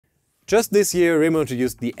Just this year, Remo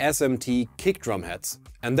introduced the SMT kick drum heads,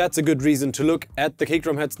 and that's a good reason to look at the kick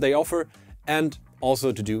drum heads they offer and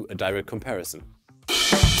also to do a direct comparison.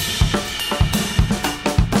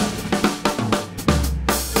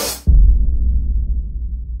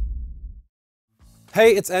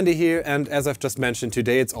 Hey, it's Andy here, and as I've just mentioned,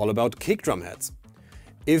 today it's all about kick drum heads.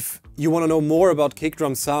 If you want to know more about kick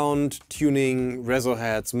drum sound, tuning, reso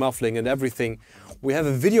heads, muffling and everything, we have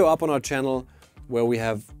a video up on our channel where we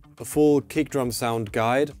have a full kick drum sound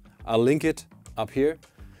guide. I'll link it up here.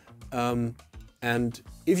 And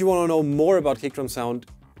if you want to know more about kick drum sound,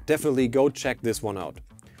 definitely go check this one out.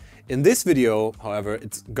 In this video, however,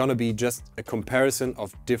 it's gonna be just a comparison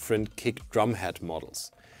of different kick drum head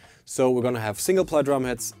models. So we're gonna have single ply drum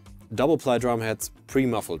heads, double ply drum heads,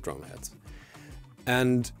 pre-muffled drum heads.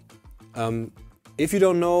 And if you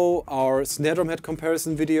don't know our snare drum head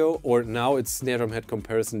comparison video, or now it's snare drum head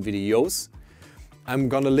comparison videos, I'm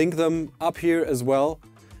gonna link them up here as well.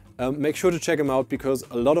 Make sure to check them out because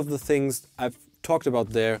a lot of the things I've talked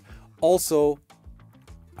about there also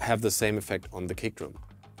have the same effect on the kick drum.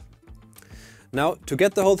 Now, to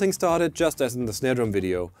get the whole thing started, just as in the snare drum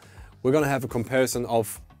video, we're gonna have a comparison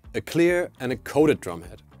of a clear and a coated drum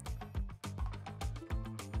head.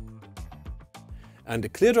 And a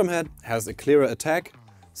clear drum head has a clearer attack,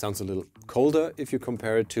 sounds a little colder if you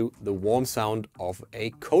compare it to the warm sound of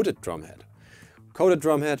a coated drum head. Coated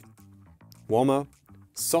drum head, warmer,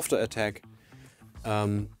 softer attack.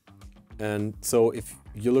 And so if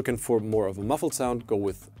you're looking for more of a muffled sound, go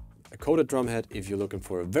with a coated drum head. If you're looking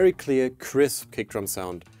for a very clear, crisp kick drum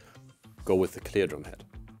sound, go with the clear drum head.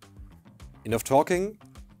 Enough talking.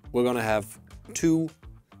 We're gonna have two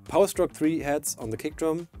Powerstroke 3 heads on the kick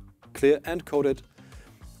drum, clear and coated.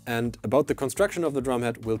 And about the construction of the drum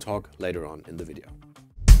head, we'll talk later on in the video.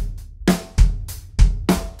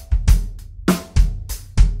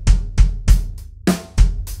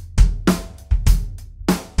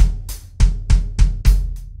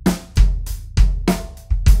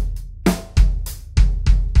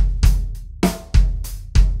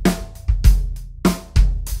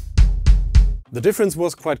 The difference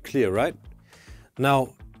was quite clear, right?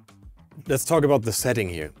 Now, let's talk about the setting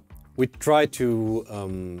here. We try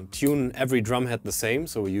to tune every drum head the same,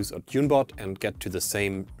 so we use a TuneBot and get to the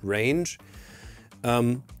same range.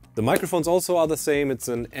 The microphones also are the same. It's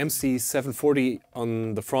an MC740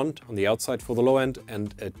 on the front, on the outside for the low end,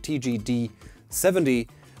 and a TGD70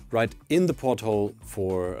 right in the porthole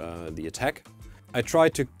for the attack. I try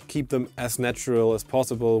to keep them as natural as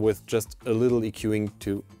possible with just a little EQing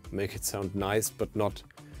to make it sound nice, but not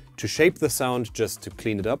to shape the sound, just to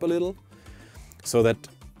clean it up a little, so that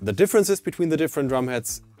the differences between the different drum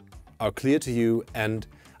heads are clear to you, and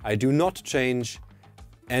I do not change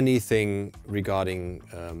anything regarding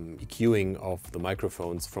EQing of the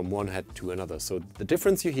microphones from one head to another. So the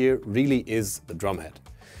difference you hear really is the drum head.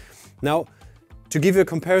 Now, to give you a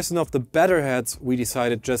comparison of the better heads, we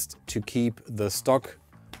decided just to keep the stock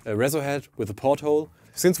reso head with a porthole.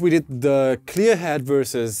 Since we did the clear head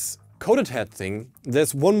versus coated head thing,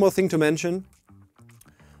 there's one more thing to mention.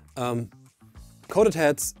 Coated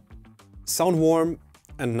heads sound warm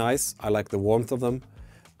and nice. I like the warmth of them.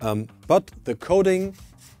 But the coating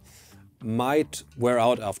might wear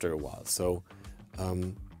out after a while. So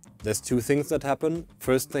there's two things that happen.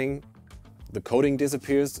 First thing, the coating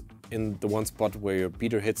disappears in the one spot where your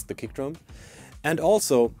beater hits the kick drum. And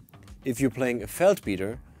also, if you're playing a felt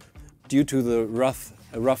beater, due to the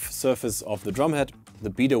rough surface of the drum head, the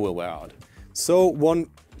beater will wear out. So one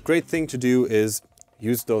great thing to do is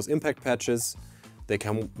use those impact patches. They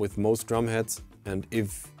come with most drum heads, and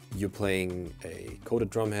if you're playing a coated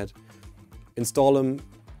drum head, install them.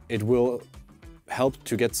 It will help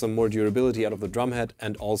to get some more durability out of the drum head,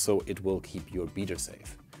 and also it will keep your beater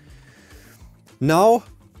safe. Now,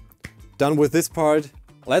 done with this part,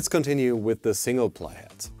 let's continue with the single ply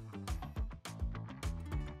heads.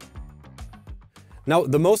 Now,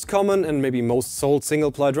 the most common and maybe most sold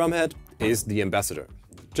single ply drum head is the Ambassador.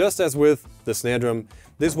 Just as with the snare drum,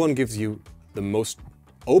 this one gives you the most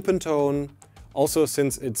open tone. Also,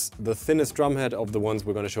 since it's the thinnest drum head of the ones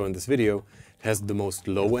we're going to show in this video, it has the most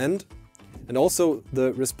low end. And also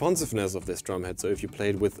the responsiveness of this drum head. So if you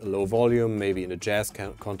played with a low volume, maybe in a jazz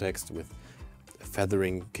context with a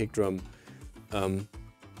feathering kick drum,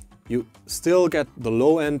 you still get the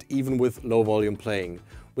low end even with low volume playing.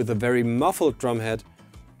 With a very muffled drum head,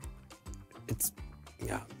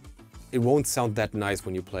 it won't sound that nice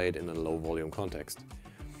when you play it in a low volume context.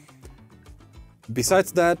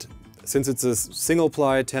 Besides that, since it's a single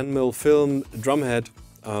ply 10mm film drum head,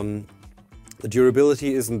 the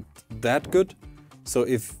durability isn't that good. So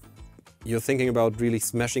if you're thinking about really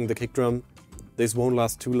smashing the kick drum, this won't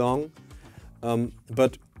last too long.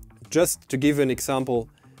 But just to give an example,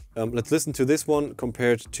 let's listen to this one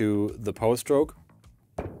compared to the Powerstroke.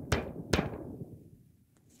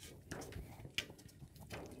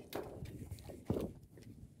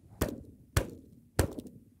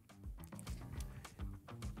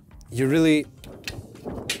 You really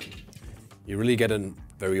get a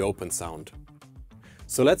very open sound.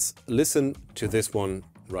 So let's listen to this one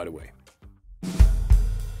right away.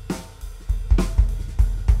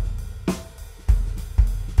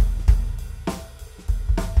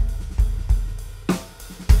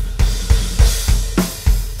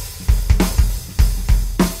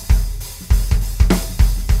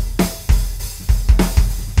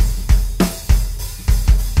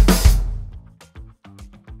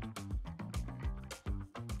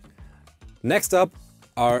 Next up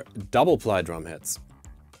are double ply drumheads.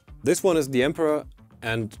 This one is the Emperor,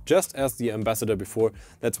 and just as the Ambassador before,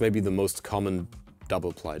 that's maybe the most common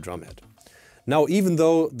double ply drumhead. Now, even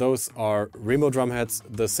though those are Remo drumheads,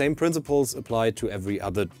 the same principles apply to every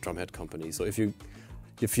other drumhead company. So if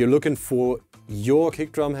you're looking for your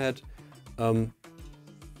kick drumhead,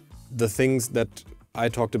 the things that I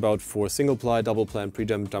talked about for single ply, double ply and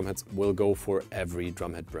pre-dampened drumheads will go for every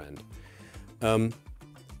drumhead brand.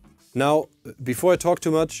 Now, before I talk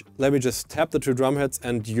too much, let me just tap the two drumheads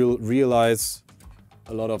and you'll realize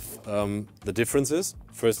a lot of the differences.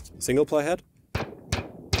 First, single ply head.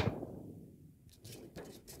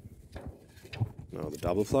 Now the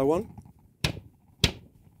double ply one.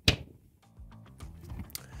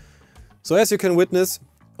 So as you can witness,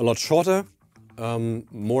 a lot shorter,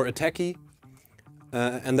 more attacky,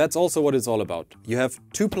 and that's also what it's all about. You have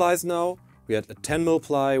two plies now. We had a 10mm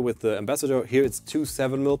ply with the Ambassador, here it's two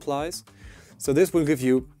 7mm plies. So this will give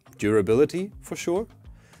you durability for sure,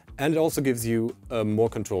 and it also gives you a more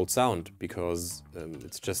controlled sound because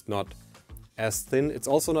it's just not as thin, it's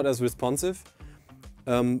also not as responsive,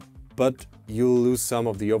 but you'll lose some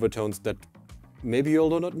of the overtones that maybe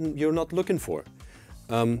you're not looking for.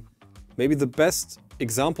 Maybe the best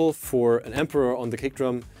example for an Emperor on the kick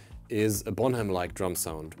drum is a Bonham-like drum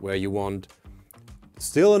sound, where you want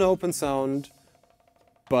still an open sound,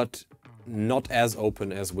 but not as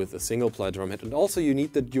open as with a single ply drumhead. And also you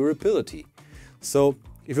need the durability. So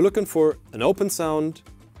if you're looking for an open sound,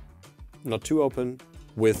 not too open,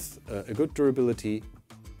 with a good durability,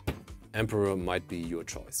 Emperor might be your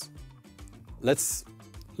choice. Let's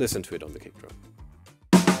listen to it on the kick drum.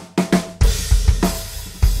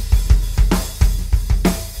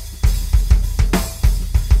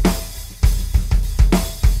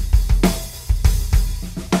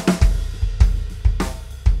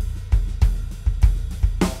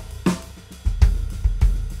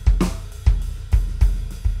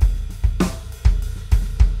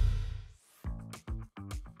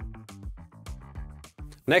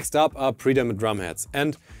 Next up are pre-dampened drumheads,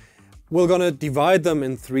 and we're gonna divide them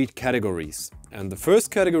in three categories. And the first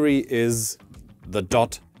category is the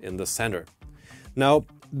dot in the center. Now,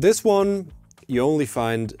 this one you only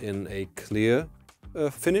find in a clear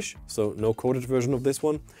finish, so no coated version of this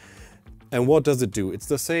one. And what does it do? It's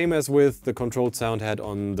the same as with the controlled sound head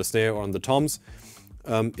on the snare or on the toms.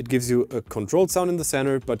 It gives you a controlled sound in the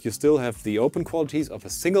center, but you still have the open qualities of a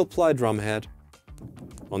single ply drumhead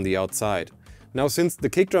on the outside. Now, since the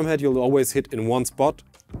kick drum head you'll always hit in one spot,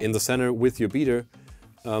 in the center with your beater,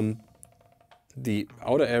 the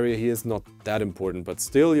outer area here is not that important, but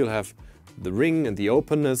still you'll have the ring and the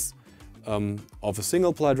openness of a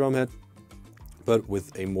single ply drum head, but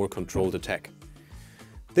with a more controlled attack.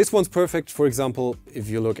 This one's perfect, for example, if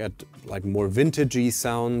you look at like more vintagey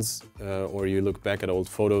sounds, or you look back at old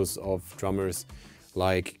photos of drummers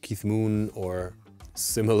like Keith Moon or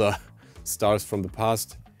similar stars from the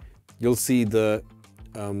past. You'll see the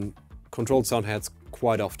controlled sound heads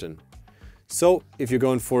quite often. So if you're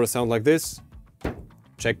going for a sound like this,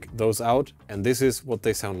 check those out, and this is what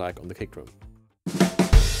they sound like on the kick drum.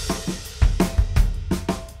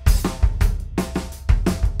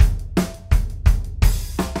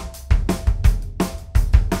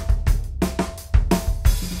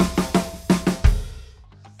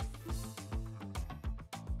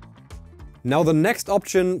 Now the next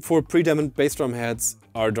option for pre-dampened bass drum heads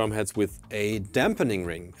are drum heads with a dampening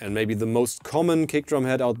ring, and maybe the most common kick drum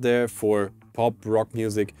head out there for pop rock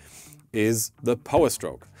music is the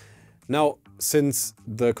Powerstroke. Now, since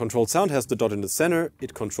the controlled sound has the dot in the center,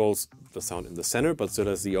 it controls the sound in the center, but still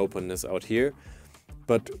has the openness out here.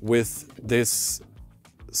 But with this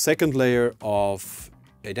second layer of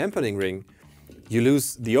a dampening ring, you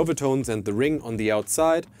lose the overtones and the ring on the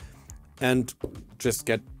outside and just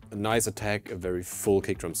get a nice attack, a very full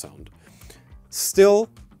kick drum sound. Still,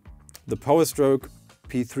 the Powerstroke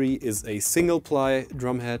P3 is a single ply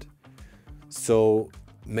drumhead, so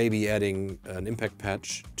maybe adding an impact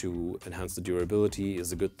patch to enhance the durability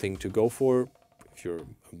is a good thing to go for if you're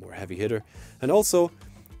a more heavy hitter. And also,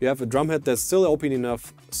 you have a drumhead that's still open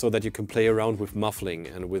enough so that you can play around with muffling,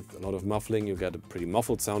 and with a lot of muffling you get a pretty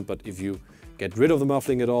muffled sound, but if you get rid of the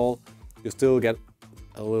muffling at all, you still get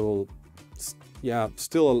a little,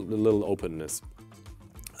 still a little openness.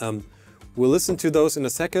 We'll listen to those in a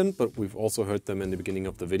second, but we've also heard them in the beginning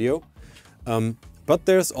of the video. But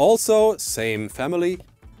there's also, same family,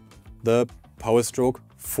 the Powerstroke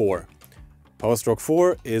 4. Powerstroke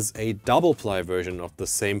 4 is a double ply version of the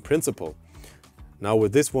same principle. Now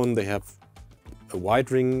with this one they have a wide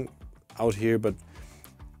ring out here, but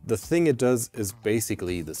the thing it does is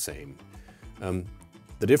basically the same.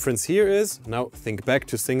 The difference here is, now think back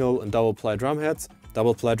to single and double ply drumheads.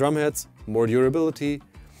 Double ply drumheads, more durability,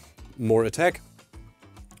 more attack.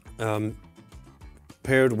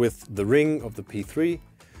 Paired with the ring of the P3,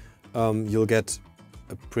 you'll get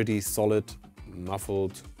a pretty solid,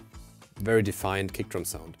 muffled, very defined kick drum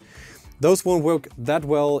sound. Those won't work that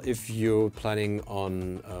well if you're planning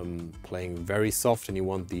on playing very soft and you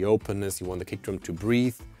want the openness, you want the kick drum to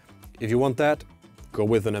breathe. If you want that, go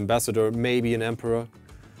with an Ambassador, maybe an Emperor,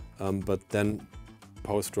 but then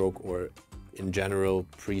Powerstroke or in general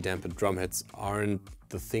pre-dampened drumheads aren't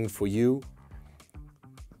the thing for you.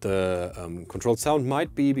 The controlled sound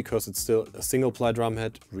might be because it's still a single ply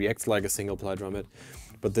drumhead, reacts like a single ply drumhead,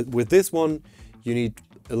 but with this one you need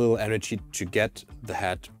a little energy to get the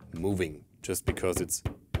head moving, just because it's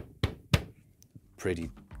pretty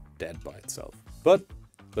dead by itself. But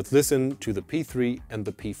let's listen to the P3 and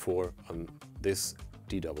the P4 on this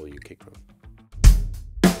DW kick drum.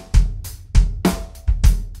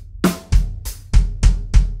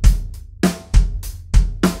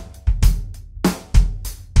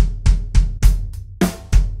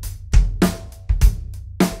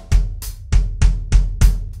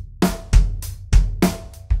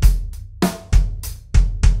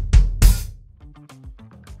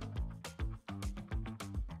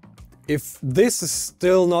 If this is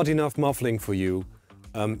still not enough muffling for you,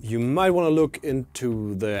 you might want to look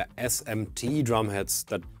into the SMT drumheads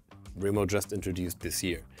that Remo just introduced this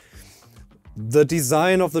year. The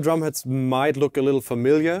design of the drumheads might look a little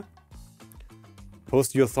familiar.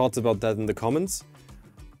 Post your thoughts about that in the comments.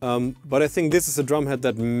 But I think this is a drumhead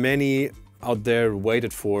that many out there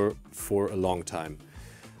waited for a long time.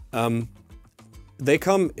 They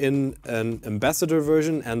come in an Ambassador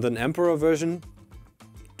version and an Emperor version,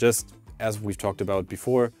 just as we've talked about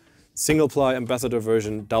before. Single ply Ambassador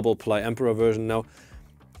version, double ply Emperor version. Now,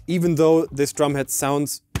 even though this drumhead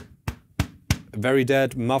sounds very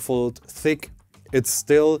dead, muffled, thick, it's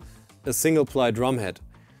still a single ply drumhead.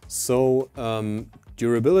 So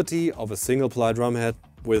durability of a single ply drumhead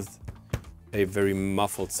with a very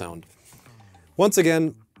muffled sound. Once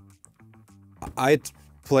again, I'd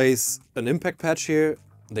place an impact patch here.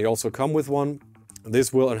 They also come with one.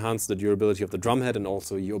 This will enhance the durability of the drumhead and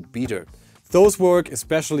also your beater. Those work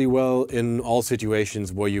especially well in all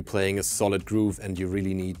situations where you're playing a solid groove and you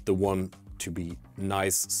really need the one to be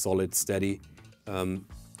nice, solid, steady.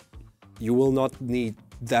 You will not need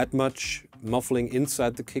that much muffling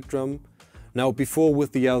inside the kick drum. Now, before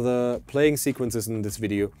with the other playing sequences in this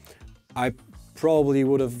video, I probably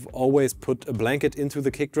would have always put a blanket into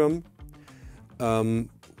the kick drum.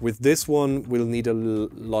 With this one, we'll need a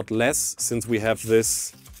lot less, since we have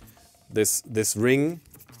this ring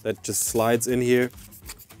that just slides in here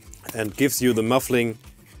and gives you the muffling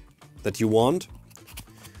that you want.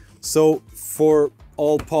 So for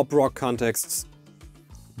all pop rock contexts,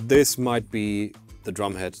 this might be the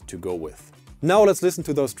drumhead to go with. Now let's listen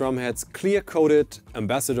to those drumheads, clear-coated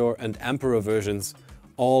Ambassador and Emperor versions,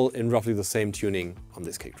 all in roughly the same tuning on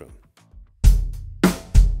this kick drum.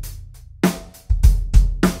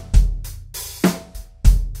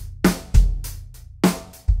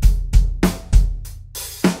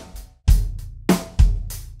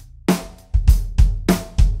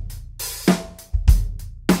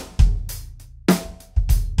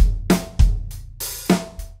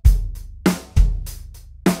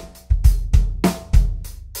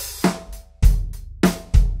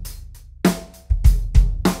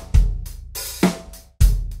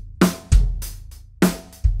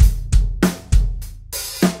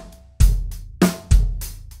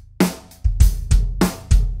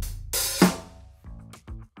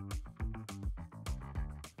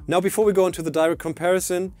 Now, before we go into the direct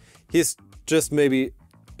comparison, here's just maybe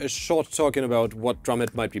a short talking about what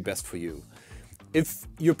drumhead might be best for you. If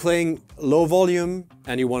you're playing low volume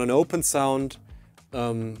and you want an open sound,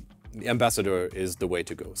 the Ambassador is the way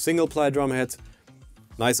to go. Single ply drumheads,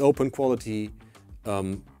 nice open quality,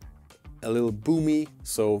 a little boomy,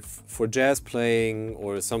 so for jazz playing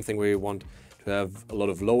or something where you want to have a lot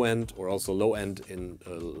of low end or also low end in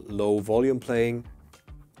low volume playing,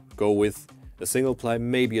 go with a single ply,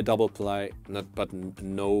 maybe a double ply, but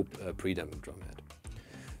no pre-damping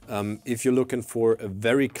drumhead. If you're looking for a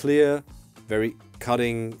very clear, very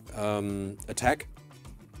cutting attack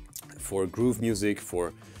for groove music,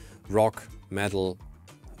 for rock, metal,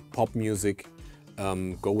 pop music,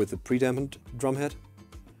 go with a pre-dampened drumhead,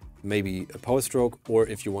 maybe a Powerstroke, or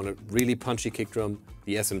if you want a really punchy kick drum,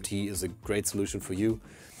 the SMT is a great solution for you.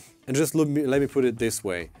 And just let me put it this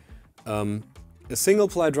way. A single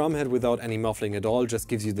ply drumhead without any muffling at all just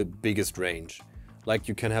gives you the biggest range. Like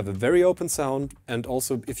you can have a very open sound, and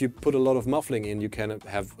also if you put a lot of muffling in, you can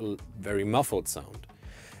have a very muffled sound.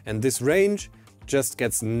 And this range just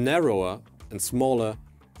gets narrower and smaller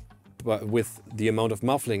but with the amount of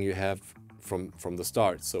muffling you have from the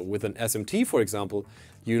start. So with an SMT, for example,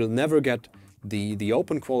 you'll never get the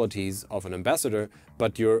open qualities of an Ambassador,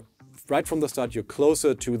 but right from the start you're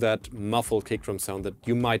closer to that muffled kick drum sound that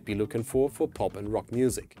you might be looking for pop and rock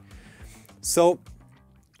music. So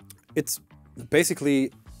it's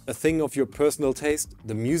basically a thing of your personal taste,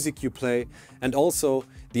 the music you play, and also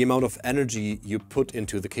the amount of energy you put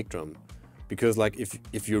into the kick drum. Because like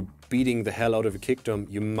if you're beating the hell out of a kick drum,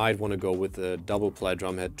 you might want to go with a double ply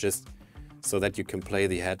drumhead just so that you can play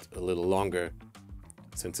the head a little longer,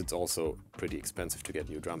 since it's also pretty expensive to get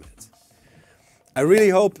new drumheads. I really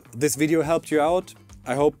hope this video helped you out.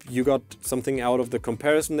 I hope you got something out of the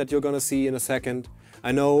comparison that you're gonna see in a second.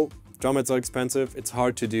 I know drumheads are expensive, it's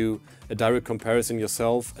hard to do a direct comparison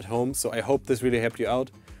yourself at home, so I hope this really helped you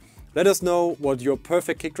out. Let us know what your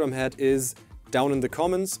perfect kick drum head is down in the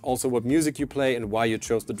comments, also what music you play and why you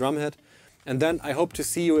chose the drumhead. And then I hope to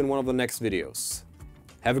see you in one of the next videos.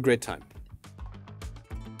 Have a great time.